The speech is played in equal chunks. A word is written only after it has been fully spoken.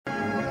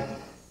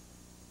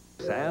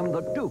Sam,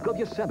 the Duke of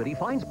Yosemite,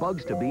 finds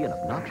Bugs to be an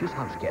obnoxious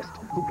house guest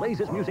who plays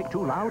his music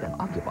too loud and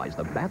occupies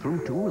the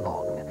bathroom too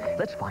long.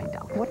 Let's find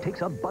out what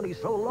takes a bunny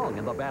so long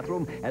in the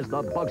bathroom as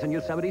the Bugs in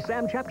Yosemite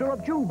Sam chapter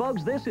of June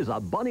Bugs. This is A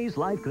Bunny's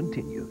Life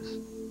continues.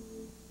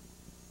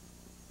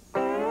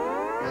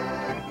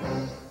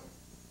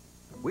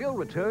 We'll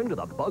return to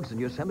the Bugs in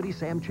Yosemite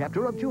Sam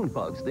chapter of June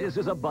Bugs. This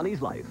is A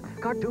Bunny's Life,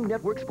 Cartoon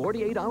Network's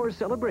 48-hour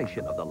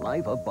celebration of the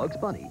life of Bugs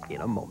Bunny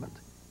in a moment.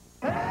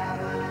 They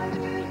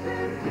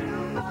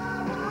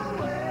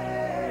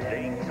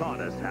taught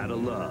us how to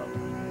love.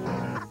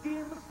 They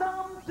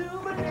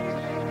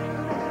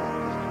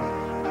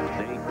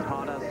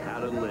taught us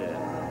how to live.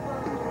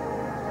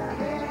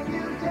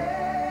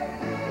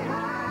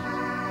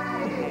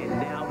 And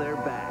now they're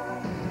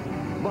back.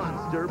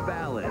 Monster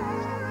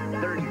Ballads.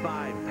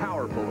 35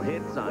 powerful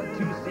hits on 2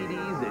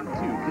 CDs and 2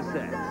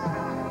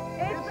 cassettes.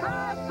 It's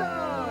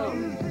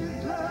awesome!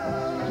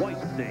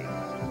 White Snake.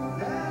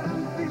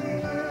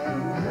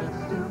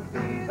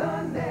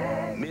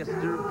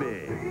 Mr.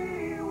 Big.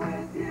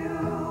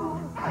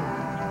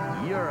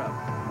 Europe.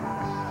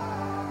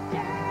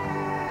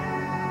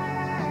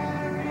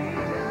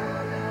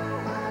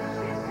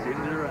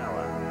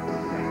 Cinderella.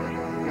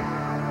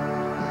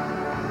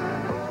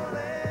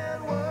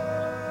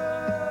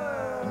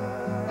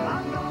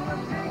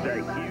 The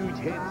huge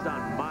hits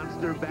on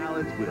Monster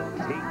Ballads will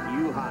take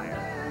you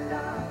higher.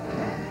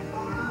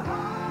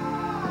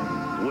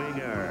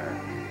 Winger.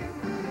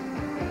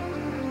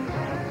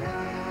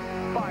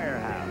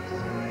 Firehouse.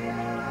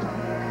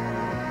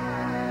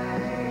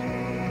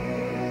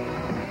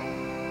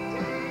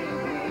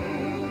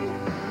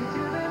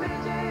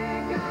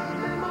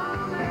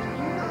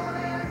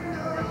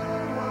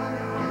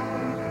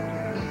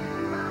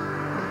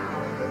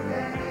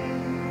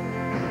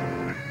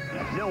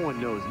 No one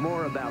knows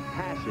more about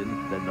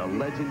passion than the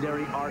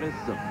legendary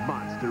artists of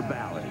Monster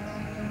Ballads.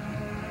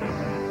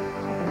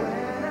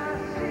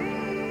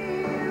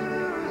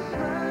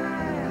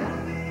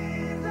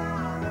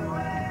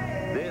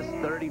 This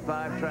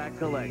 35-track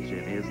collection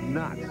is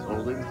not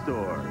sold in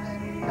stores.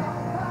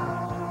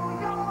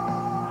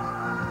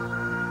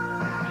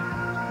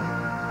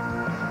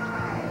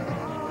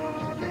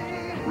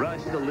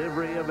 Rush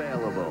delivery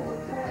available.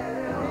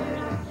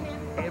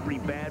 Every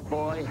bad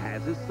boy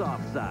has his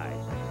soft side.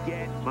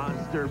 Get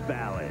Monster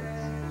Ballads.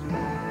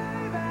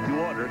 To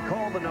order,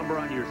 call the number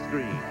on your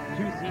screen.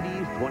 2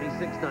 CDs,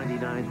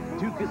 $26.99.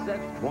 2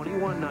 cassettes,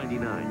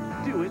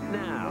 $21.99. Do it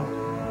now.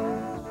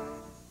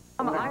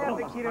 I have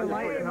the key to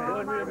enlightenment.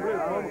 I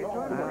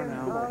don't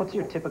know. What's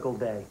your typical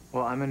day?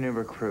 Well, I'm a new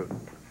recruit.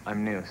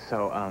 I'm new,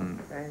 so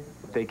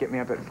they get me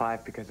up at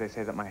 5 because they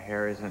say that my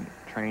hair isn't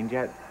trained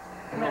yet.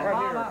 Come on,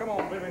 right here. Come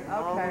on, baby.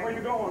 Okay. Where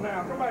you going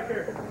now? Come back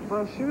here.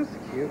 Well, she was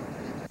cute.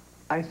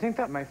 I think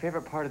that my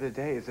favorite part of the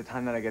day is the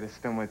time that I get to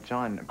spend with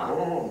John.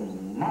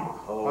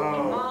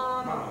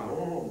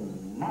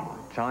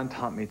 John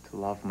taught me to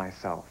love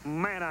myself.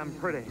 Man, I'm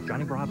pretty.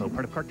 Johnny Bravo,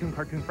 part of Cartoon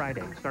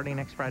Friday, starting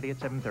next Friday at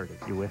 7:30.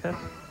 You with us?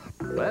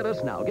 Let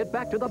us now get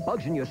back to the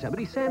Bugs in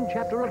Yosemite Sam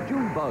chapter of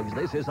June Bugs.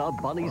 This is A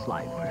Bunny's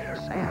Life.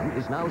 Sam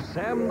is now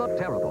Sam the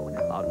Terrible,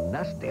 a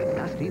nasty,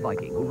 nasty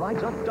Viking who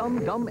rides a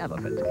dumb, dumb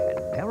elephant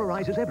and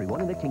terrorizes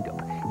everyone in the kingdom,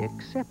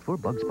 except for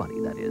Bugs Bunny,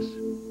 that is.